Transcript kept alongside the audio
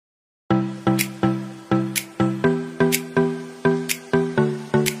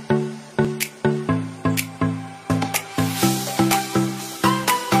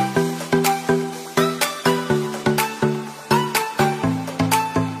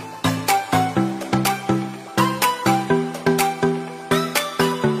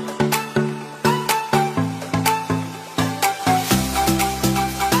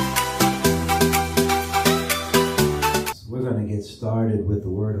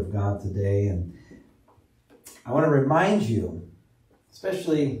of God today. And I want to remind you,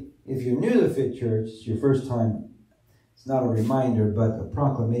 especially if you're new to the Fit Church, it's your first time, it's not a reminder, but a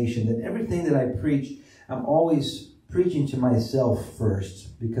proclamation that everything that I preach, I'm always preaching to myself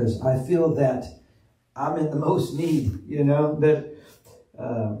first, because I feel that I'm in the most need,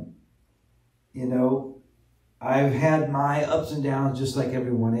 I've had my ups and downs just like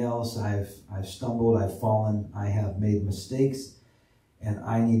everyone else. I've stumbled, I've fallen, I have made mistakes, and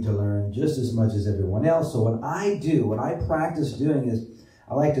I need to learn just as much as everyone else. So what I practice doing is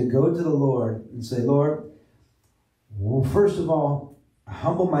I like to go to the Lord and say, Lord, well, first of all, I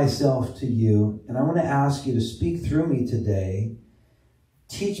humble myself to you, and I want to ask you to speak through me today.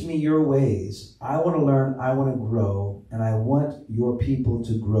 Teach me your ways. I want to learn, I want to grow, and I want your people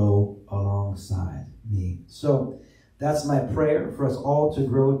to grow alongside me. So that's my prayer, for us all to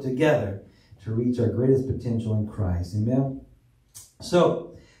grow together to reach our greatest potential in Christ. Amen?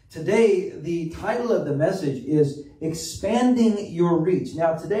 So today, the title of the message is Expanding Your Reach.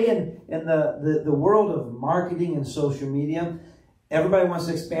 Now, today in the world of marketing and social media, everybody wants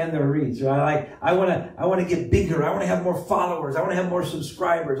to expand their reach, right? Like, I want to get bigger. I want to have more followers. I want to have more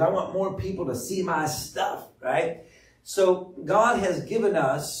subscribers. I want more people to see my stuff, right? So God has given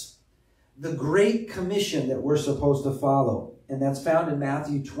us the Great Commission that we're supposed to follow. And that's found in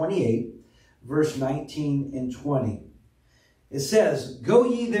Matthew 28, verse 19 and 20. It says, "Go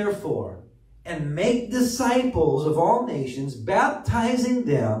ye therefore, and make disciples of all nations, baptizing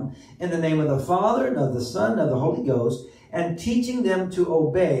them in the name of the Father, and of the Son, and of the Holy Ghost, and teaching them to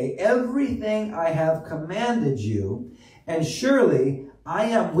obey everything I have commanded you. And surely I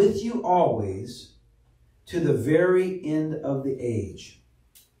am with you always, to the very end of the age."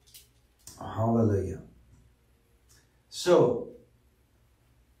 Hallelujah. So,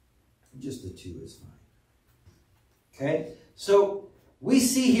 just the two is fine. Okay? So, we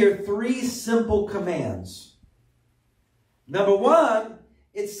see here 3 simple commands. Number 1,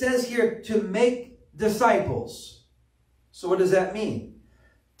 it says here to make disciples. So what does that mean?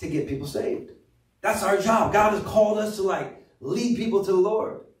 To get people saved. That's our job. God has called us to lead people to the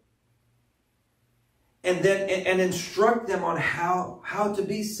Lord. And then and instruct them on how to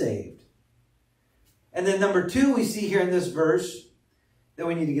be saved. And then number 2, we see here in this verse that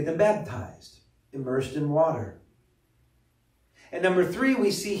we need to get them baptized, immersed in water. And number 3,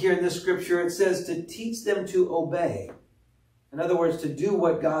 we see here in this scripture, it says to teach them to obey. In other words, to do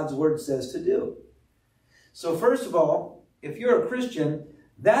what God's word says to do. So first of all, if you're a Christian,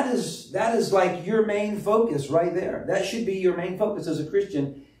 that is like your main focus right there. That should be your main focus as a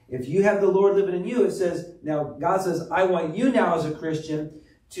Christian. If you have the Lord living in you, it says, now God says, I want you now as a Christian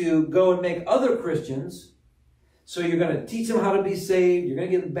to go and make other Christians. So you're going to teach them how to be saved. You're going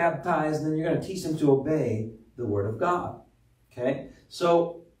to get them baptized. And then you're going to teach them to obey the word of God. Okay?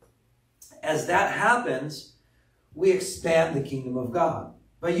 So as that happens, we expand the kingdom of God.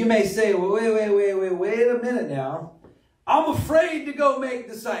 But you may say, well, wait a minute now. I'm afraid to go make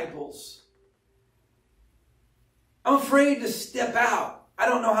disciples. I'm afraid to step out. I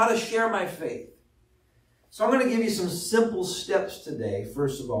don't know how to share my faith. So I'm going to give you some simple steps today,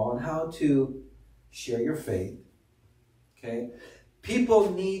 first of all, on how to share your faith. Okay?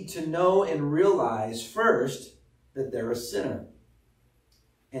 People need to know and realize first that they're a sinner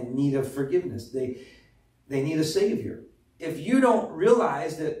and need of forgiveness. They need a Savior. If you don't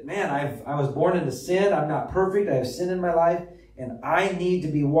realize that, man, I was born into sin, I'm not perfect, I have sin in my life, and I need to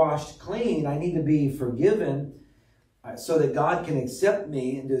be washed clean, I need to be forgiven so that God can accept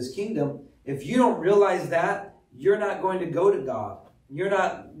me into his kingdom. If you don't realize that, you're not going to go to God. You're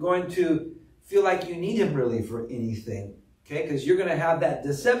not going to feel like you need him really for anything. Okay? Because you're going to have that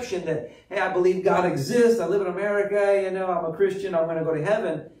deception that, hey, I believe God exists. I live in America. I'm a Christian. I'm going to go to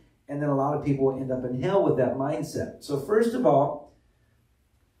heaven. And then a lot of people will end up in hell with that mindset. So first of all,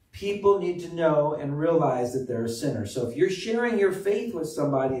 people need to know and realize that they're a sinner. So if you're sharing your faith with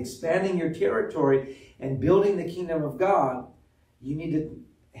somebody, expanding your territory, and building the kingdom of God, you need to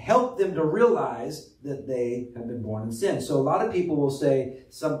help them to realize that they have been born in sin. So a lot of people will say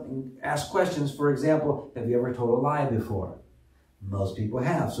something, ask questions. For example, have you ever told a lie before? Most people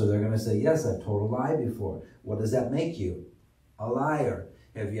have. So they're going to say, yes, I've told a lie before. What does that make you? A liar.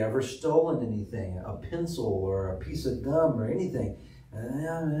 Have you ever stolen anything? A pencil or a piece of gum or anything?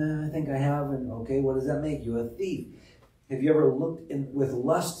 I think I have. And okay, what does that make you? A thief. Have you ever looked with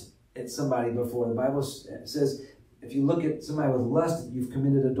lust at somebody before? The Bible says, if you look at somebody with lust, you've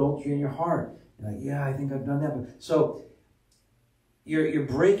committed adultery in your heart. You're like, yeah, I think I've done that. So you're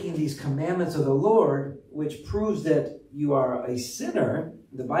breaking these commandments of the Lord, which proves that you are a sinner.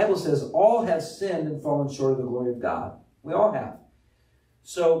 The Bible says all have sinned and fallen short of the glory of God. We all have.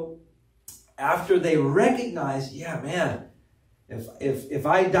 So after they recognize, yeah, man, if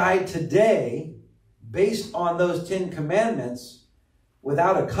I died today based on those 10 commandments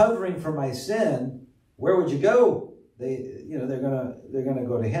without a covering for my sin, where would you go? They're gonna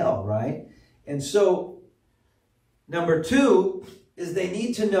go to hell, right? And so number 2 is they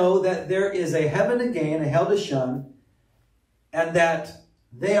need to know that there is a heaven to gain, a hell to shun, and that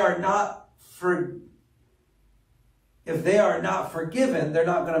they are not if they are not forgiven, they're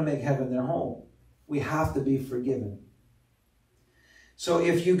not going to make heaven their home. We have to be forgiven. So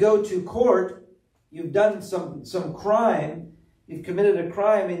if you go to court, you've done some crime, you've committed a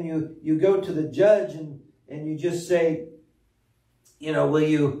crime, and you go to the judge and you just say, will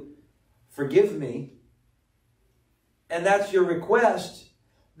you forgive me? And that's your request.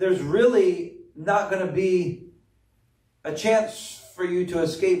 There's really not going to be a chance for you to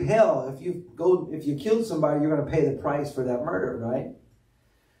escape hell. If you killed somebody, you're going to pay the price for that murder, right?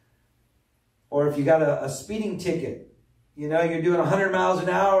 Or if you got a speeding ticket, you're doing 100 miles an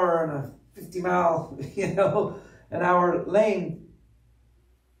hour on a 50 mile, an hour lane,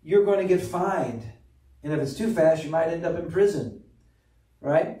 you're going to get fined. And if it's too fast, you might end up in prison,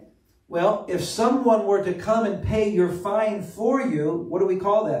 right? Well, if someone were to come and pay your fine for you, what do we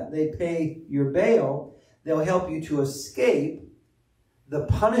call that? They pay your bail. They'll help you to escape the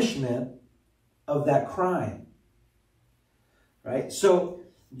punishment of that crime, right? So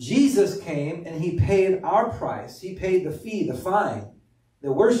Jesus came and he paid our price. He paid the fee, the fine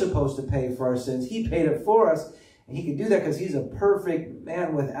that we're supposed to pay for our sins. He paid it for us, and he could do that because he's a perfect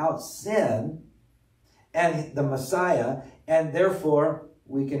man without sin and the Messiah, and therefore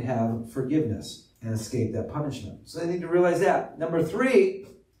we can have forgiveness and escape that punishment. So they need to realize that. Number 3,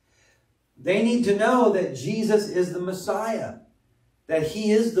 they need to know that Jesus is the Messiah, that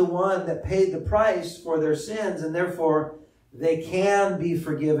he is the one that paid the price for their sins, and therefore they can be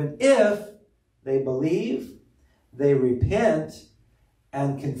forgiven if they believe, they repent,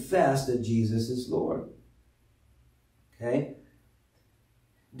 and confess that Jesus is Lord. Okay?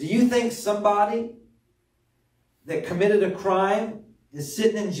 Do you think somebody that committed a crime is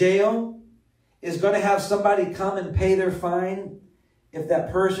sitting in jail is going to have somebody come and pay their fine if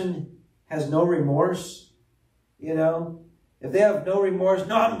that person has no remorse? If they have no remorse,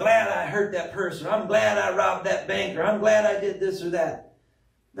 no, I'm glad I hurt that person. I'm glad I robbed that banker. I'm glad I did this or that.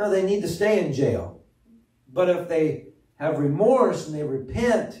 No, they need to stay in jail. But if they have remorse and they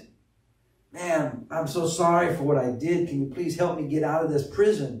repent, man, I'm so sorry for what I did. Can you please help me get out of this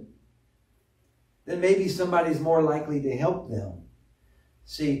prison? Then maybe somebody's more likely to help them.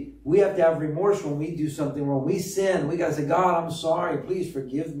 See, we have to have remorse when we do something wrong. We sin. We got to say, God, I'm sorry. Please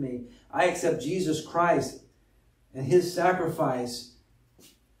forgive me. I accept Jesus Christ and his sacrifice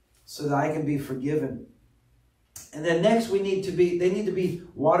so that I can be forgiven. And then next they need to be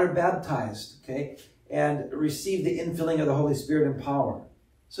water baptized, okay? And receive the infilling of the Holy Spirit and power.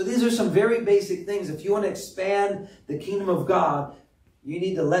 So these are some very basic things. If you want to expand the kingdom of God, you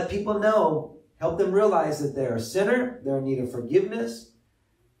need to let people know, help them realize that they're a sinner, they're in need of forgiveness.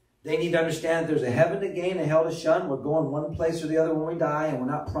 They need to understand that there's a heaven to gain, a hell to shun. We're going one place or the other when we die, and we're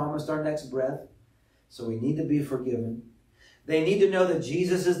not promised our next breath. So we need to be forgiven. They need to know that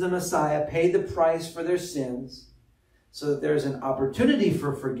Jesus is the Messiah, paid the price for their sins, so that there's an opportunity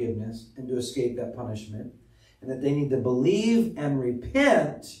for forgiveness and to escape that punishment. And that they need to believe and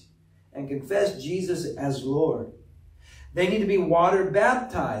repent and confess Jesus as Lord. They need to be water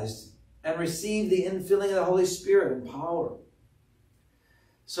baptized and receive the infilling of the Holy Spirit and power.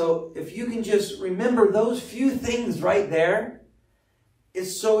 So if you can just remember those few things right there,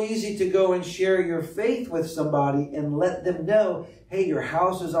 it's so easy to go and share your faith with somebody and let them know, hey, your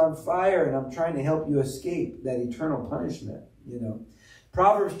house is on fire and I'm trying to help you escape that eternal punishment.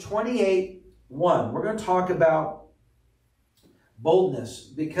 Proverbs 28:1. We're going to talk about boldness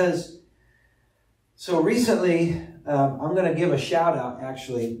because so recently I'm going to give a shout out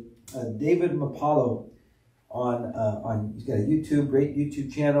actually. David Mapalo on he's got a great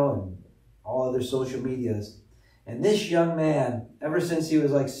YouTube channel and all other social medias. And this young man, ever since he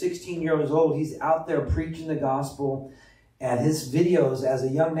was like 16 years old, he's out there preaching the gospel. And his videos as a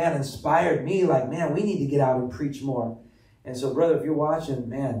young man inspired me like, man, we need to get out and preach more. And so, brother, if you're watching,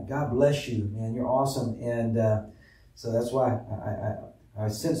 man, God bless you, man. You're awesome. And so that's why I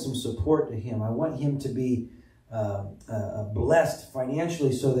sent some support to him. I want him to be blessed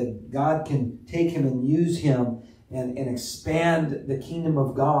financially so that God can take him and use him and expand the kingdom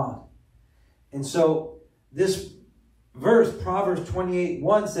of God. And so this verse, Proverbs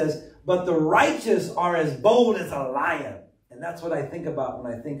 28:1 says, but the righteous are as bold as a lion. And And that's what I think about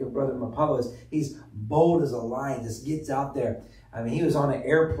when I think of Brother Mapalo. He's bold as a lion, just gets out there. I mean, he was on an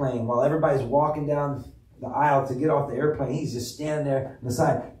airplane while everybody's walking down the aisle to get off the airplane. He's just standing there on the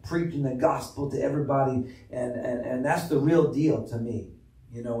side preaching the gospel to everybody. And that's the real deal to me.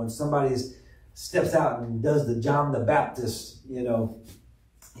 You know, when somebody steps out and does the John the Baptist, you know,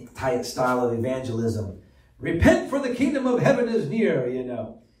 type style of evangelism. Repent, for the kingdom of heaven is near, you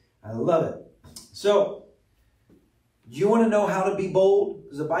know. I love it. So, do you want to know how to be bold?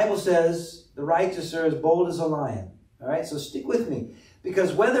 Because the Bible says the righteous are as bold as a lion. All right, so stick with me.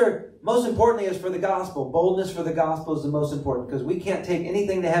 Because most importantly is for the gospel. Boldness for the gospel is the most important. Because we can't take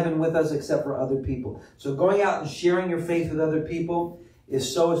anything to heaven with us except for other people. So going out and sharing your faith with other people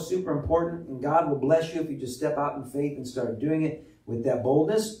is so super important. And God will bless you if you just step out in faith and start doing it with that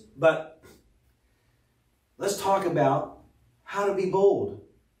boldness. But let's talk about how to be bold.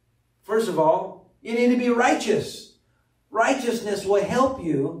 First of all, you need to be righteous. Righteousness will help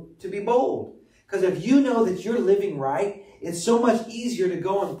you to be bold. Because if you know that you're living right, it's so much easier to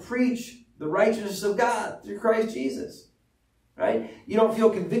go and preach the righteousness of God through Christ Jesus. Right? You don't feel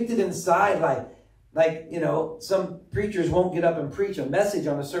convicted inside like, you know, some preachers won't get up and preach a message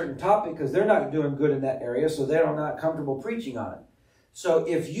on a certain topic because they're not doing good in that area, so they're not comfortable preaching on it. So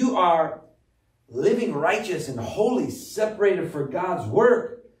if you are living righteous and holy, separated for God's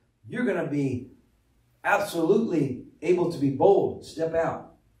work, you're going to be absolutely able to be bold. Step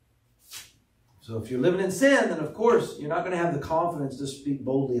out. So if you're living in sin, then of course you're not going to have the confidence to speak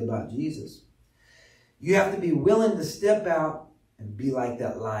boldly about Jesus. You have to be willing to step out and be like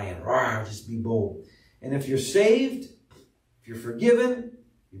that lion. Rawr, just be bold. And if you're saved, if you're forgiven,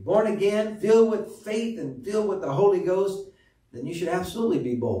 you're born again, filled with faith and filled with the Holy Ghost, then you should absolutely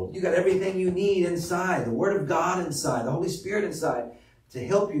be bold. You got everything you need inside, the Word of God inside, the Holy Spirit inside to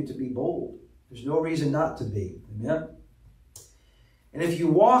help you to be bold. There's no reason not to be. Amen? And if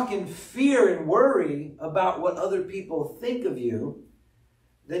you walk in fear and worry about what other people think of you,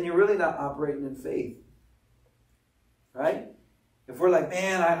 then you're really not operating in faith. Right? If we're like,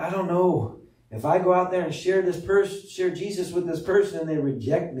 man, I don't know. If I go out there and share Jesus with this person and they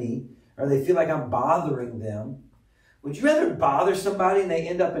reject me, or they feel like I'm bothering them, would you rather bother somebody and they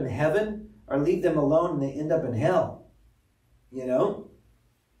end up in heaven, or leave them alone and they end up in hell? You know?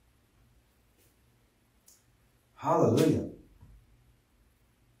 Hallelujah.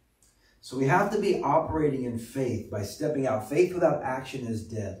 So we have to be operating in faith by stepping out. Faith without action is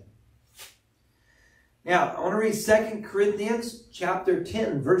dead. Now, I want to read 2 Corinthians chapter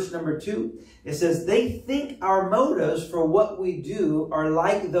 10, verse number 2. It says, they think our motives for what we do are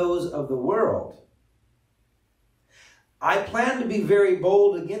like those of the world. I plan to be very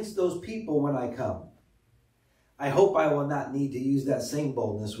bold against those people when I come. I hope I will not need to use that same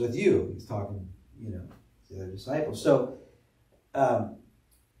boldness with you. He's talking, you know, to the other disciples. So,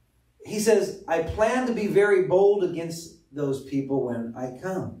 he says, I plan to be very bold against those people when I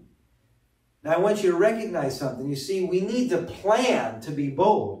come. Now, I want you to recognize something. You see, we need to plan to be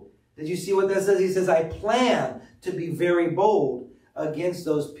bold. Did you see what that says? He says, I plan to be very bold against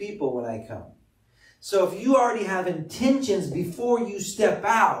those people when I come. So if you already have intentions before you step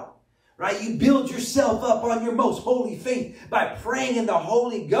out, right? You build yourself up on your most holy faith by praying in the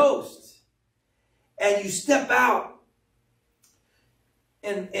Holy Ghost. And you step out.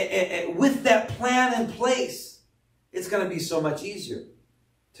 And with that plan in place, it's going to be so much easier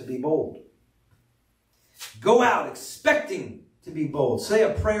to be bold. Go out expecting to be bold. Say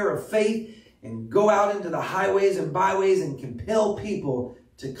a prayer of faith and go out into the highways and byways and compel people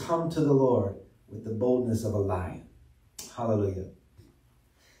to come to the Lord with the boldness of a lion. Hallelujah.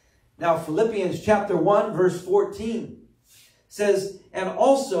 Now, Philippians chapter 1, verse 14 says, and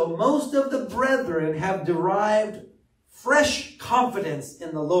also most of the brethren have derived fresh confidence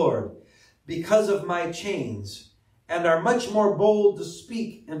in the Lord because of my chains, and are much more bold to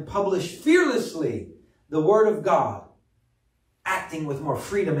speak and publish fearlessly the word of God, acting with more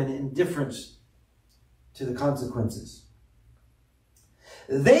freedom and indifference to the consequences.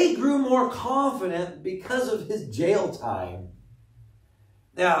 They grew more confident because of his jail time.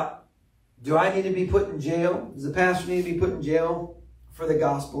 Now, do I need to be put in jail? Does the pastor need to be put in jail for the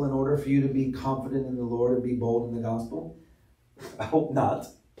gospel in order for you to be confident in the Lord and be bold in the gospel? I hope not.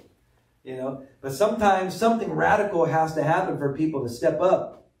 You know, but sometimes something radical has to happen for people to step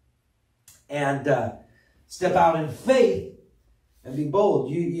up and step out in faith and be bold.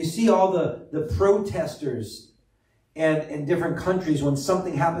 You see all the protesters and in different countries when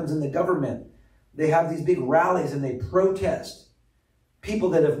something happens in the government. They have these big rallies and they protest. People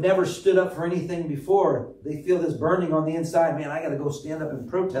that have never stood up for anything before, they feel this burning on the inside. Man, I got to go stand up and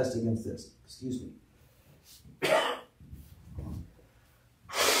protest against this. Excuse me.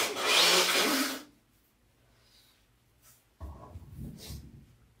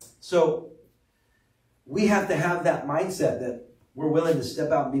 So we have to have that mindset that we're willing to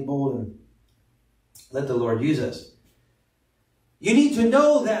step out and be bold and let the Lord use us. You need to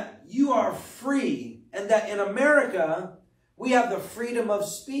know that you are free and that in America, we have the freedom of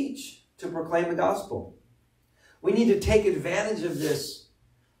speech to proclaim the gospel. We need to take advantage of this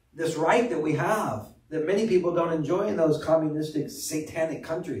right that we have that many people don't enjoy in those communistic, satanic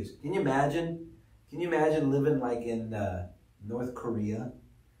countries. Can you imagine? Can you imagine living like in North Korea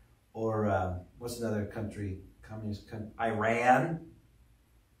or what's another country? Communist country? Iran.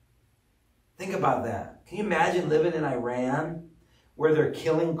 Think about that. Can you imagine living in Iran where they're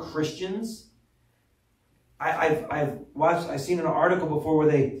killing Christians? I've seen an article before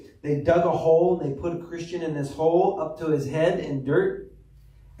where they dug a hole, they put a Christian in this hole up to his head in dirt,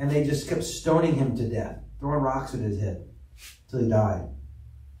 and they just kept stoning him to death, throwing rocks at his head until he died.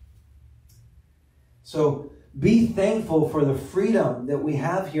 So be thankful for the freedom that we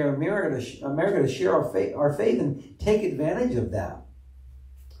have here in America to share our faith and take advantage of that.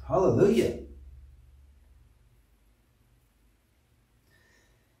 Hallelujah.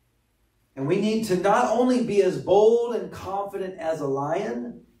 And we need to not only be as bold and confident as a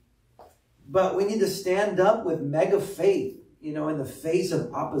lion, but we need to stand up with mega faith, in the face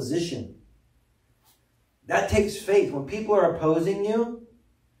of opposition. That takes faith. When people are opposing you,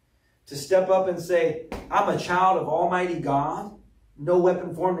 to step up and say, I'm a child of Almighty God. No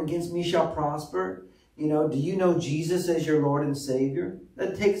weapon formed against me shall prosper. Do you know Jesus as your Lord and Savior?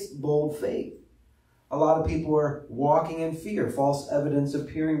 That takes bold faith. A lot of people are walking in fear, false evidence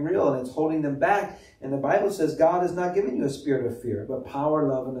appearing real, and it's holding them back. And the Bible says God has not given you a spirit of fear, but power,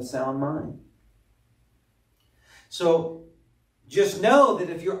 love, and a sound mind. So just know that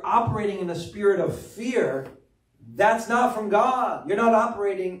if you're operating in a spirit of fear, that's not from God. You're not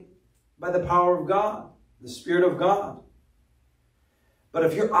operating by the power of God, the Spirit of God. But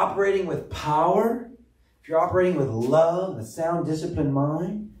if you're operating with power, if you're operating with love, a sound, disciplined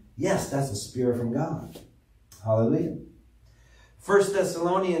mind, yes, that's a spirit from God. Hallelujah. 1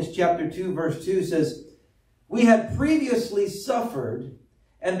 Thessalonians chapter 2, verse 2 says, we had previously suffered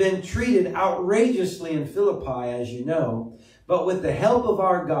and been treated outrageously in Philippi, as you know, but with the help of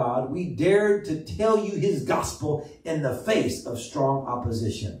our God, we dared to tell you his gospel in the face of strong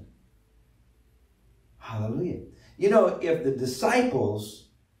opposition. Hallelujah. If the disciples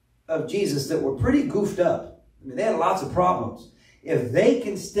of Jesus that were pretty goofed up, they had lots of problems, if they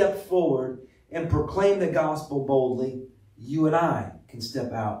can step forward and proclaim the gospel boldly, you and I can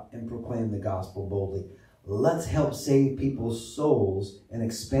step out and proclaim the gospel boldly. Let's help save people's souls and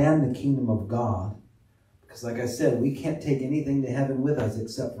expand the kingdom of God. Because like I said, we can't take anything to heaven with us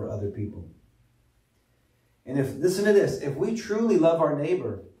except for other people. And listen to this, if we truly love our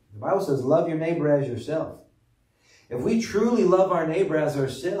neighbor, the Bible says, love your neighbor as yourself. If we truly love our neighbor as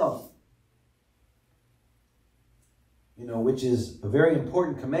ourselves, which is a very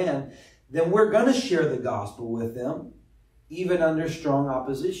important command, then we're going to share the gospel with them, even under strong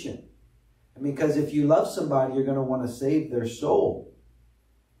opposition. Because if you love somebody, you're going to want to save their soul.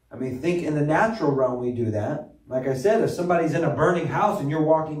 Think in the natural realm we do that. Like I said, if somebody's in a burning house and you're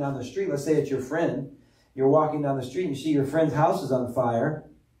walking down the street, let's say it's your friend, you're walking down the street and you see your friend's house is on fire,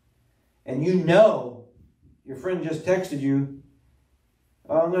 and your friend just texted you,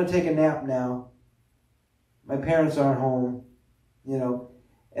 oh, I'm going to take a nap now. My parents aren't home,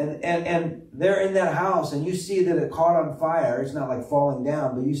 and they're in that house and you see that it caught on fire. It's not like falling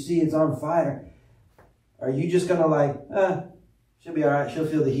down, but you see it's on fire. Are you just going to she'll be all right. She'll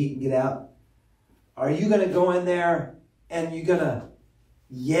feel the heat and get out. Are you going to go in there and you're going to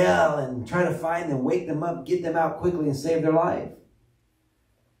yell and try to find them, wake them up, get them out quickly and save their life?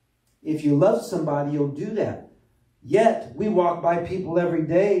 If you love somebody, you'll do that. Yet, we walk by people every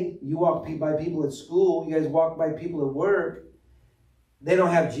day. You walk by people at school. You guys walk by people at work. They don't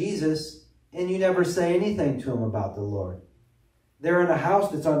have Jesus, and you never say anything to them about the Lord. They're in a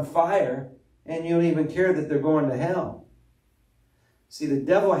house that's on fire, and you don't even care that they're going to hell. See, the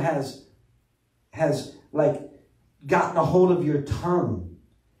devil has gotten a hold of your tongue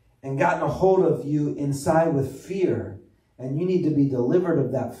and gotten a hold of you inside with fear, and you need to be delivered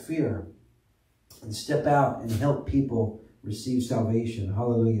of that fear and step out and help people receive salvation.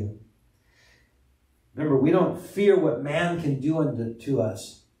 Hallelujah. Remember, we don't fear what man can do unto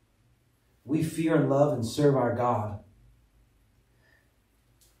us. We fear and love and serve our God.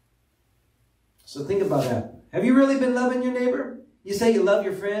 So think about that. Have you really been loving your neighbor? You say you love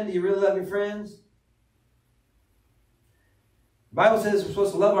your friend. Do you really love your friends? The Bible says we're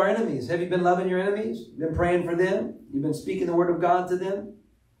supposed to love our enemies. Have you been loving your enemies? Been praying for them? You've been speaking the word of God to them?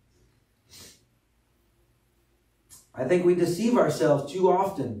 I think we deceive ourselves too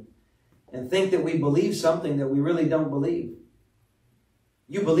often and think that we believe something that we really don't believe.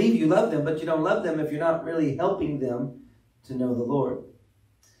 You believe you love them, but you don't love them if you're not really helping them to know the Lord.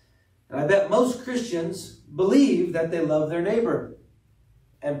 And I bet most Christians believe that they love their neighbor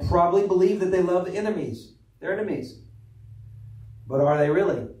and probably believe that they love their enemies. But are they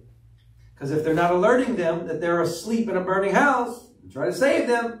really? Because if they're not alerting them that they're asleep in a burning house and try to save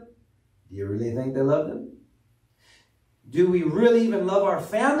them, do you really think they love them? Do we really even love our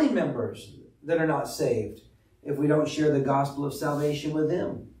family members that are not saved if we don't share the gospel of salvation with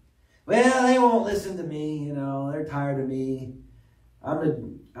them? Well, they won't listen to me, you know, they're tired of me.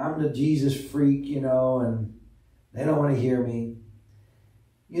 I'm the Jesus freak, you know, and they don't want to hear me.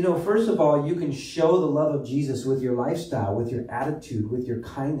 You know, first of all, you can show the love of Jesus with your lifestyle, with your attitude, with your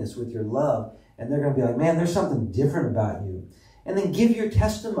kindness, with your love. And they're going to be like, man, there's something different about you. And then give your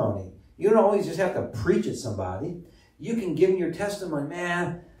testimony. You don't always just have to preach at somebody. You can give your testimony.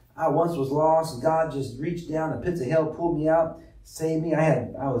 Man, I once was lost. God just reached down the pits of hell, pulled me out, saved me.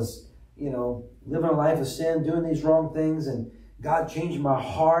 I was, you know, living a life of sin, doing these wrong things, and God changed my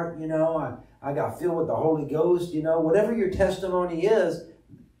heart, you know. I got filled with the Holy Ghost, you know. Whatever your testimony is,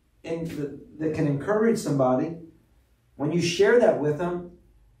 and that can encourage somebody, when you share that with them,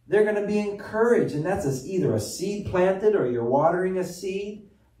 they're going to be encouraged. And that's either a seed planted or you're watering a seed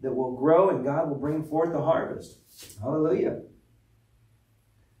that will grow and God will bring forth the harvest. Hallelujah.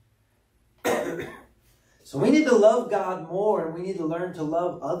 So we need to love God more, and we need to learn to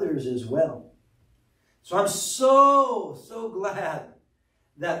love others as well. So I'm so glad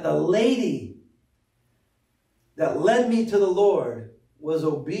that the lady that led me to the Lord was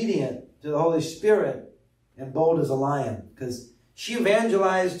obedient to the Holy Spirit and bold as a lion, because she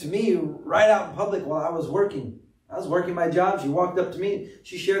evangelized to me right out in public while I was working. I was working my job. She walked up to me.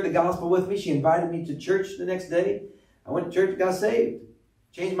 She shared the gospel with me. She invited me to church the next day. I went to church and got saved.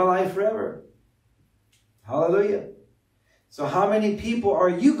 Changed my life forever. Hallelujah. So how many people are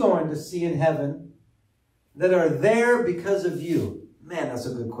you going to see in heaven that are there because of you? Man, that's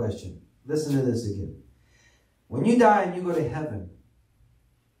a good question. Listen to this again. When you die and you go to heaven,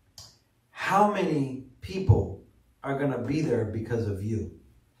 how many people are going to be there because of you?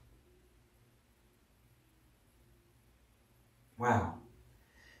 Wow.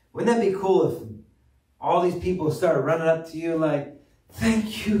 Wouldn't that be cool if all these people started running up to you like,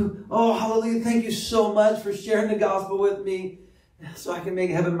 thank you. Oh, hallelujah. Thank you so much for sharing the gospel with me so I can make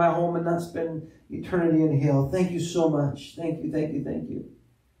heaven my home and not spend eternity in hell. Thank you so much. Thank you, thank you, thank you.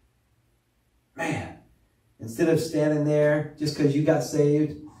 Man, instead of standing there just because you got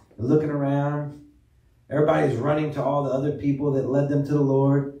saved and looking around, everybody's running to all the other people that led them to the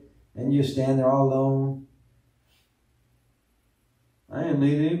Lord, and you stand there all alone. I didn't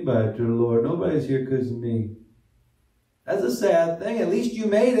lead anybody to the Lord. Nobody's here because of me. That's a sad thing. At least you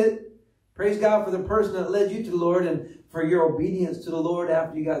made it. Praise God for the person that led you to the Lord and for your obedience to the Lord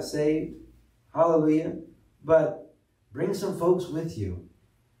after you got saved. Hallelujah. But bring some folks with you.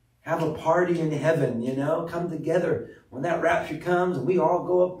 Have a party in heaven, you know. Come together. When that rapture comes and we all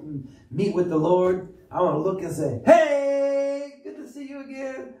go up and meet with the Lord, I want to look and say, hey, good to see you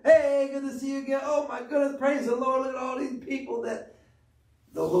again. Hey, good to see you again. Oh my goodness, praise the Lord. Look at all these people that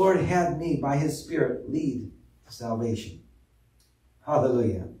the Lord had me by His Spirit lead to salvation.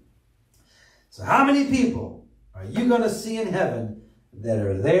 Hallelujah. So how many people are you going to see in heaven that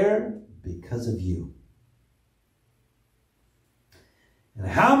are there because of you? And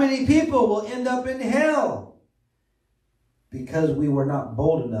how many people will end up in hell because we were not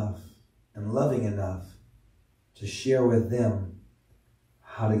bold enough and loving enough to share with them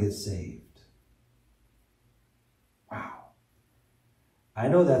how to get saved? Wow. I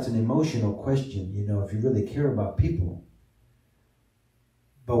know that's an emotional question, you know, if you really care about people.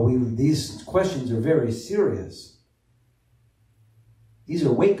 But these questions are very serious. These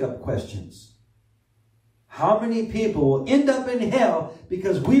are wake-up questions. How many people will end up in hell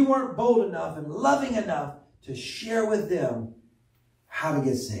because we weren't bold enough and loving enough to share with them how to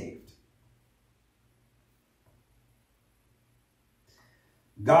get saved?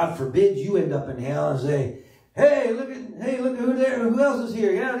 God forbid you end up in hell and say, hey, look at who else is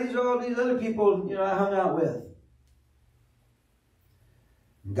here? Yeah, these are all these other people, you know, I hung out with.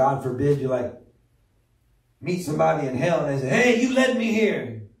 God forbid you like meet somebody in hell and they say, hey, you led me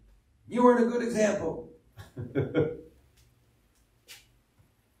here. You weren't a good example.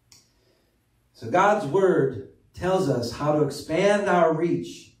 So God's word tells us how to expand our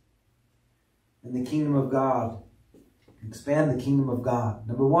reach in the kingdom of God. Expand the kingdom of God.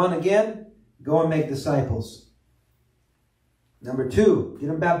 Number one, again, go and make disciples. Number two, get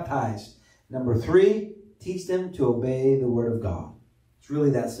them baptized. Number three, teach them to obey the word of God. It's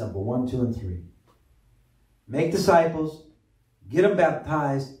really that simple. 1, 2, and 3. Make disciples, get them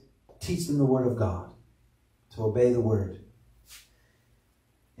baptized, teach them the Word of God, to obey the Word.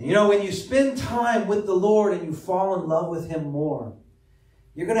 And you know, when you spend time with the Lord and you fall in love with Him more,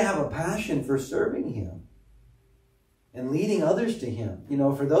 you're going to have a passion for serving Him and leading others to Him. You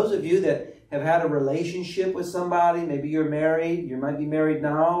know, for those of you that have had a relationship with somebody, maybe you're married, you might be married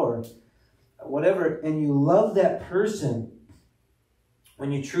now or whatever, and you love that person,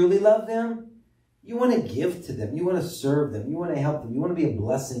 when you truly love them, you want to give to them. You want to serve them. You want to help them. You want to be a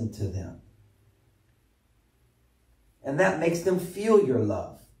blessing to them. And that makes them feel your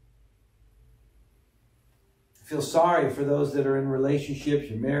love. I feel sorry for those that are in relationships.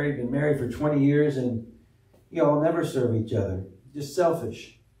 You're married, been married for 20 years, and you all never serve each other. Just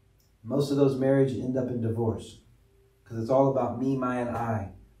selfish. Most of those marriages end up in divorce because it's all about me, my, and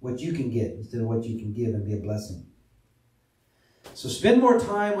I. What you can get instead of what you can give and be a blessing. So spend more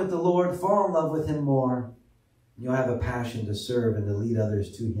time with the Lord. Fall in love with Him more. You'll have a passion to serve and to lead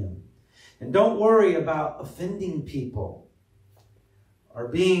others to Him. And don't worry about offending people.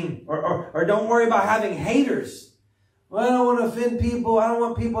 Or don't worry about having haters. Well, I don't want to offend people. I don't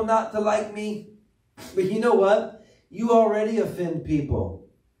want people not to like me. But you know what? You already offend people.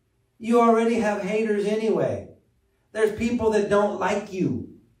 You already have haters anyway. There's people that don't like you.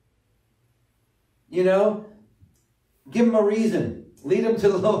 You know? Give them a reason. Lead them to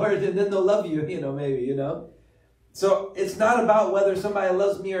the Lord and then they'll love you, maybe. So it's not about whether somebody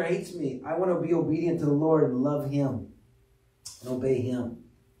loves me or hates me. I want to be obedient to the Lord and love Him and obey Him.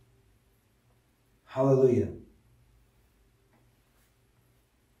 Hallelujah.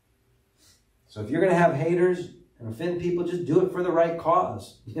 So if you're going to have haters and offend people, just do it for the right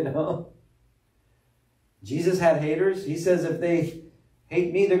cause, Jesus had haters. He says if they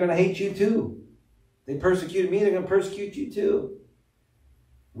hate me, they're going to hate you too. They persecuted me, they're going to persecute you too.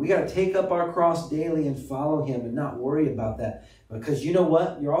 We got to take up our cross daily and follow Him and not worry about that. Because you know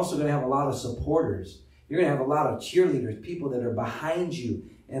what? You're also going to have a lot of supporters. You're going to have a lot of cheerleaders, people that are behind you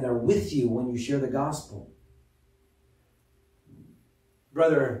and are with you when you share the gospel.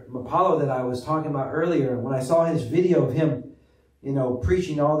 Brother Mapalo that I was talking about earlier, when I saw his video of him,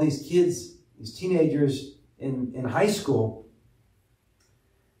 preaching to all these kids, these teenagers in high school,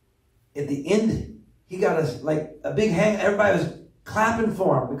 at the end, he got a big hand. Everybody was clapping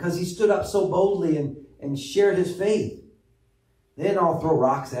for him because he stood up so boldly and shared his faith. They didn't all throw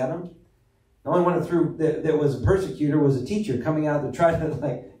rocks at him. The only one that was a persecutor was a teacher coming out to try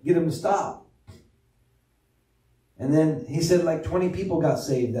to get him to stop. And then he said 20 people got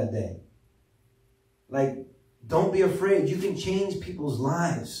saved that day. Don't be afraid. You can change people's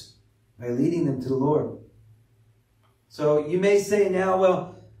lives by leading them to the Lord. So you may say now,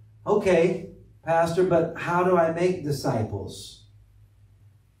 well, okay, Pastor, but how do I make disciples?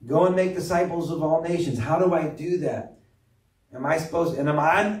 Go and make disciples of all nations. How do I do that? Am I supposed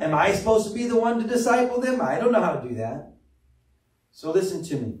to be the one to disciple them? I don't know how to do that. So listen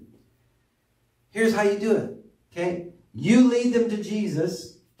to me. Here's how you do it. Okay? You lead them to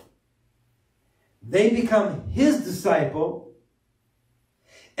Jesus. They become His disciple.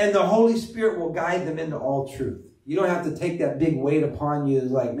 And the Holy Spirit will guide them into all truth. You don't have to take that big weight upon you. It's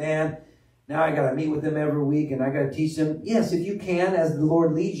man, now I got to meet with them every week and I got to teach them. Yes, if you can, as the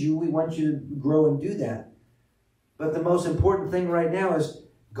Lord leads you, we want you to grow and do that. But the most important thing right now is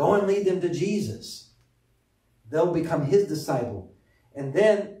go and lead them to Jesus. They'll become His disciple. And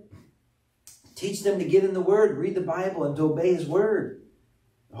then teach them to get in the Word, read the Bible, and to obey His Word.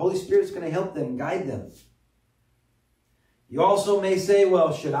 The Holy Spirit's going to help them, guide them. You also may say,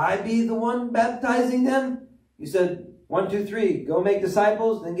 well, should I be the one baptizing them? You said, 1, 2, 3, go make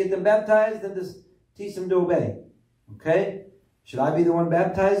disciples, then get them baptized, then just teach them to obey. Okay? Should I be the one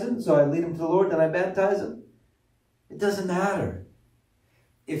baptizing? So I lead them to the Lord, then I baptize them? It doesn't matter.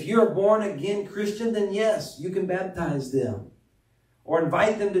 If you're a born-again Christian, then yes, you can baptize them. Or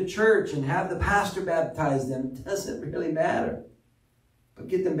invite them to church and have the pastor baptize them. It doesn't really matter. But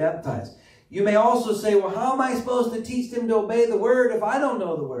get them baptized. You may also say, well, how am I supposed to teach them to obey the Word if I don't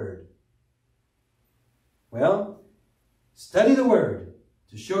know the Word? Well, study the Word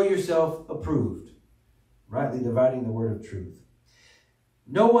to show yourself approved, rightly dividing the word of truth.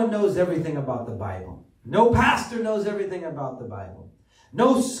 No one knows everything about the Bible. No pastor knows everything about the Bible.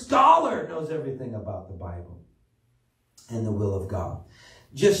 No scholar knows everything about the Bible and the will of God.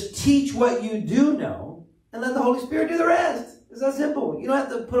 Just teach what you do know and let the Holy Spirit do the rest. It's that simple. You don't have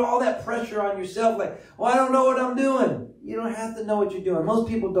to put all that pressure on yourself I don't know what I'm doing. You don't have to know what you're doing. Most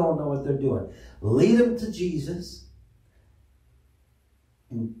people don't know what they're doing. Lead them to Jesus.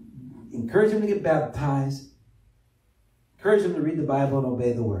 Encourage them to get baptized. Encourage them to read the Bible and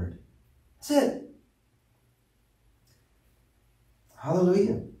obey the Word. That's it.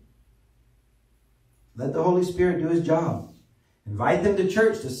 Hallelujah. Let the Holy Spirit do His job. Invite them to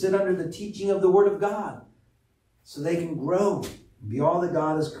church to sit under the teaching of the Word of God so they can grow and be all that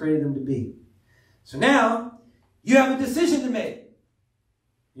God has created them to be. So now, you have a decision to make.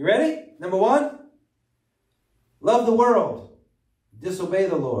 You ready? Number one, love the world, disobey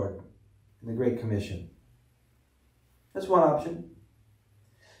the Lord in the Great Commission. That's one option.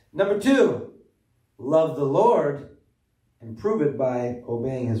 Number two, love the Lord and prove it by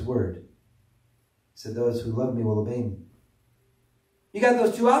obeying His Word. He said, those who love me will obey me. You got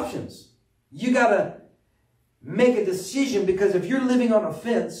those two options. You got to make a decision, because if you're living on a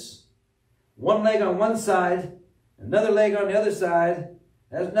fence, one leg on one side, another leg on the other side,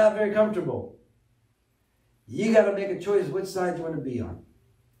 that's not very comfortable. You got to make a choice which side you want to be on.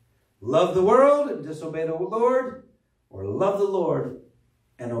 Love the world and disobey the Lord, or love the Lord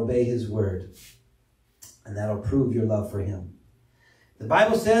and obey His Word. And that'll prove your love for Him. The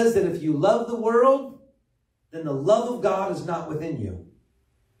Bible says that if you love the world, then the love of God is not within you.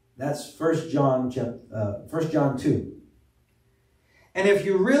 That's 1 John 2. And if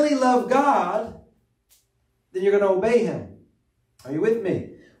you really love God, then you're going to obey Him. Are you with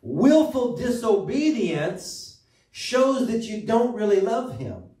me? Willful disobedience shows that you don't really love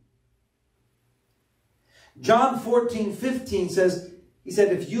Him. John 14:15 says, He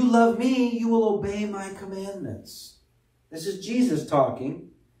said, if you love me, you will obey my commandments. This is Jesus talking.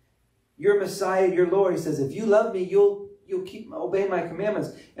 Your Messiah, your Lord. He says, if you love me, you'll obey my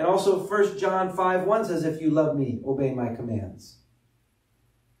commandments. And also 1 John 5:1 says, if you love me, obey my commands.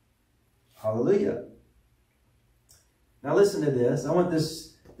 Hallelujah. Now listen to this. I want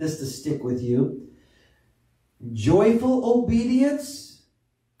this to stick with you. Joyful obedience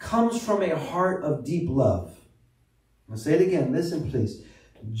comes from a heart of deep love. I'll say it again. Listen, please.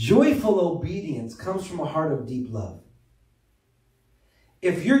 Joyful obedience comes from a heart of deep love.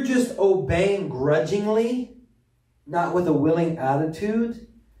 If you're just obeying grudgingly, not with a willing attitude,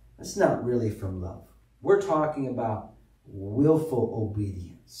 that's not really from love. We're talking about willful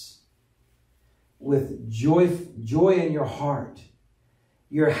obedience. With joy in your heart.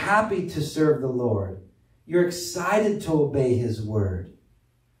 You're happy to serve the Lord. You're excited to obey His Word.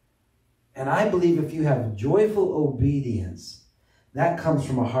 And I believe if you have joyful obedience, that comes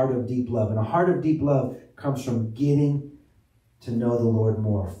from a heart of deep love. And a heart of deep love comes from getting to know the Lord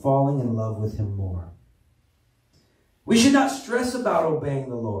more, falling in love with Him more. We should not stress about obeying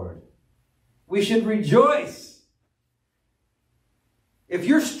the Lord. We should rejoice. If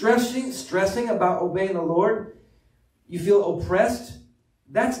you're stressing about obeying the Lord, you feel oppressed,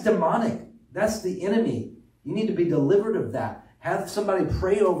 that's demonic. That's the enemy. You need to be delivered of that. Have somebody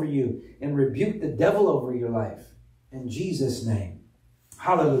pray over you and rebuke the devil over your life. In Jesus' name.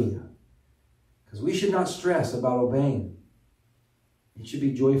 Hallelujah. Because we should not stress about obeying. It should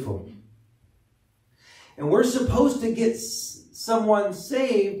be joyful. And we're supposed to get someone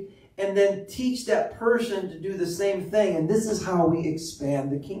saved and then teach that person to do the same thing. And this is how we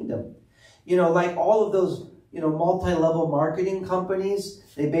expand the kingdom. You know, like all of those, multi-level marketing companies,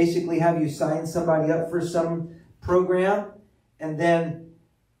 they basically have you sign somebody up for some program. And then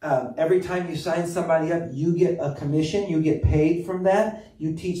every time you sign somebody up, you get a commission. You get paid from that.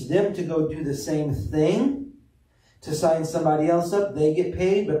 You teach them to go do the same thing. To sign somebody else up, they get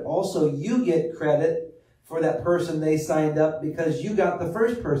paid. But also you get credit for that person they signed up because you got the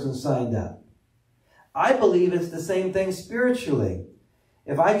first person signed up. I believe it's the same thing spiritually.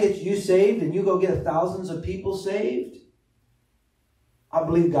 If I get you saved and you go get thousands of people saved, I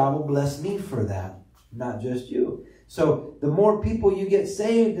believe God will bless me for that, not just you. So the more people you get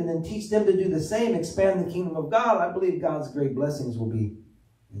saved and then teach them to do the same, expand the kingdom of God, I believe God's great blessings will be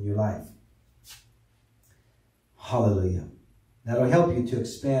in your life. Hallelujah. That'll help you to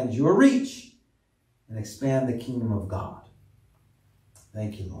expand your reach and expand the kingdom of God.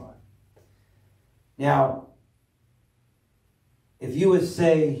 Thank you, Lord. Now, if you would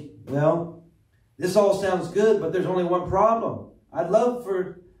say, well, this all sounds good, but there's only one problem. I'd love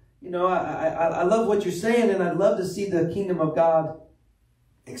for, I love what you're saying, and I'd love to see the kingdom of God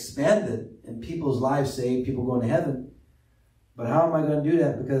expanded and people's lives saved, people going to heaven. But how am I going to do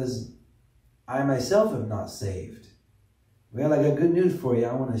that? Because I myself am not saved. Well, I got good news for you.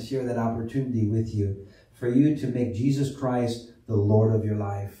 I want to share that opportunity with you for you to make Jesus Christ the Lord of your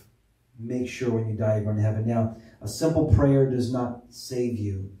life. Make sure when you die, you're going to heaven. Now, a simple prayer does not save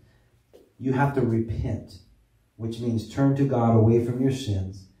you. You have to repent, which means turn to God away from your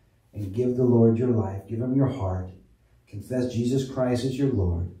sins and give the Lord your life. Give Him your heart. Confess Jesus Christ as your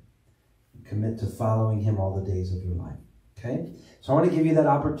Lord. And commit to following Him all the days of your life. Okay? So I want to give you that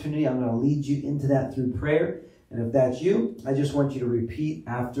opportunity. I'm going to lead you into that through prayer. And if that's you, I just want you to repeat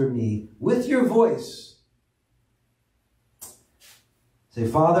after me with your voice. Say,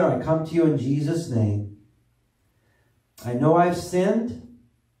 Father, I come to you in Jesus' name. I know I've sinned.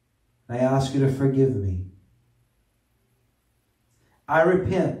 I ask you to forgive me. I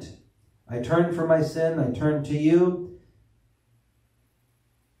repent. I turn from my sin. I turn to you.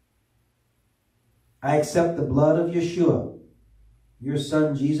 I accept the blood of Yeshua, your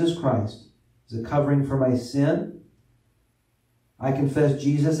Son, Jesus Christ, as a covering for my sin. I confess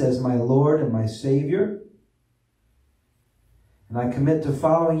Jesus as my Lord and my Savior. And I commit to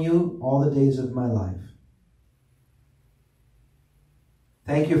following you all the days of my life.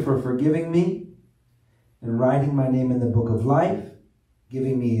 Thank you for forgiving me and writing my name in the book of life,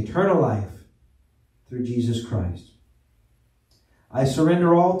 giving me eternal life through Jesus Christ. I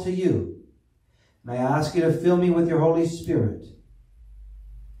surrender all to you, and I ask you to fill me with your Holy Spirit.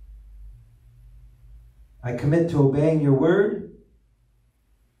 I commit to obeying your word,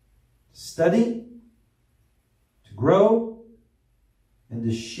 to study, to grow, and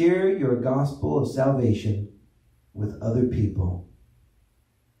to share your gospel of salvation with other people,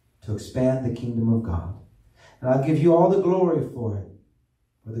 to expand the kingdom of God. And I'll give you all the glory for it,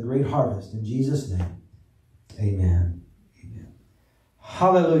 for the great harvest. In Jesus' name, amen. Amen.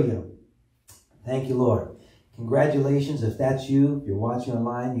 Hallelujah. Thank you, Lord. Congratulations. If that's you, if you're watching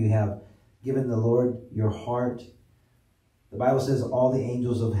online, you have given the Lord your heart. The Bible says all the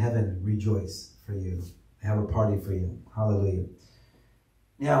angels of heaven rejoice for you. They have a party for you. Hallelujah.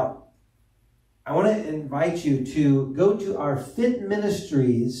 Now, I want to invite you to go to our F.I.T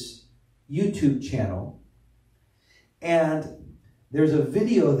Ministries YouTube channel. And there's a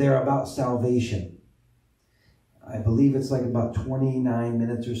video there about salvation. I believe it's like about 29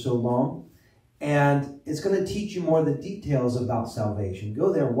 minutes or so long. And it's going to teach you more of the details about salvation.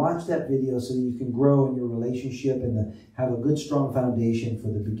 Go there, watch that video so that you can grow in your relationship and have a good, strong foundation for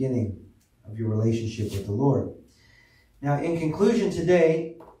the beginning of your relationship with the Lord. Now, in conclusion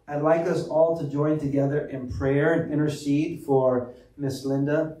today, I'd like us all to join together in prayer and intercede for Miss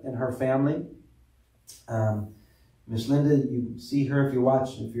Linda and her family. Miss Linda, you see her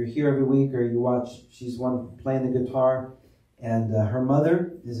if you're here every week or you watch, she's one playing the guitar. And her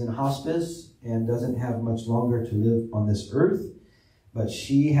mother is in hospice and doesn't have much longer to live on this earth. But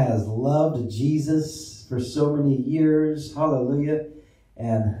she has loved Jesus for so many years. Hallelujah.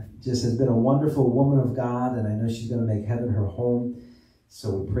 And just has been a wonderful woman of God. And I know she's going to make heaven her home.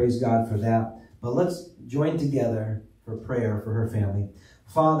 So we praise God for that. But let's join together for prayer for her family.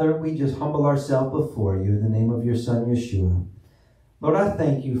 Father, we just humble ourselves before you in the name of your Son, Yeshua. Lord, I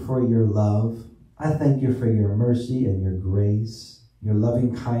thank you for your love. I thank you for your mercy and your grace, your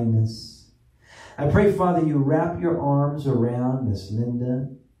loving kindness. I pray, Father, you wrap your arms around Miss Linda,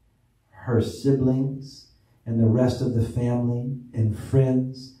 her siblings, and the rest of the family and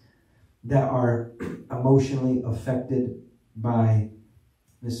friends that are emotionally affected by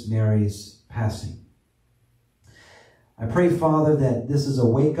Miss Mary's passing. I pray, Father, that this is a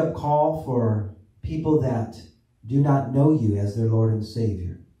wake-up call for people that do not know you as their Lord and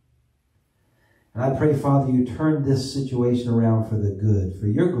Savior. And I pray, Father, you turn this situation around for the good, for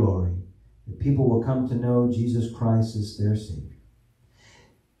your glory, that people will come to know Jesus Christ as their Savior.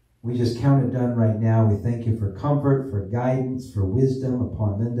 We just count it done right now. We thank you for comfort, for guidance, for wisdom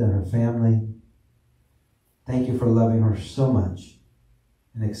upon Linda and her family. Thank you for loving her so much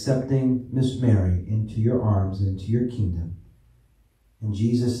and accepting Miss Mary into your arms and into your kingdom. In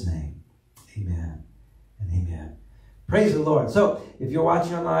Jesus' name, amen and amen. Praise the Lord. So if you're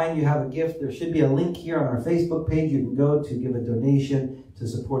watching online, you have a gift. There should be a link here on our Facebook page. You can go to give a donation to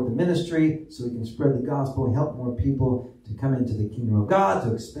support the ministry so we can spread the gospel and help more people to come into the kingdom of God,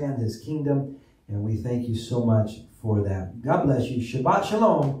 to expand his kingdom. And we thank you so much for that. God bless you. Shabbat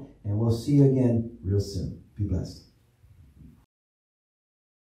shalom. And we'll see you again real soon. Be blessed.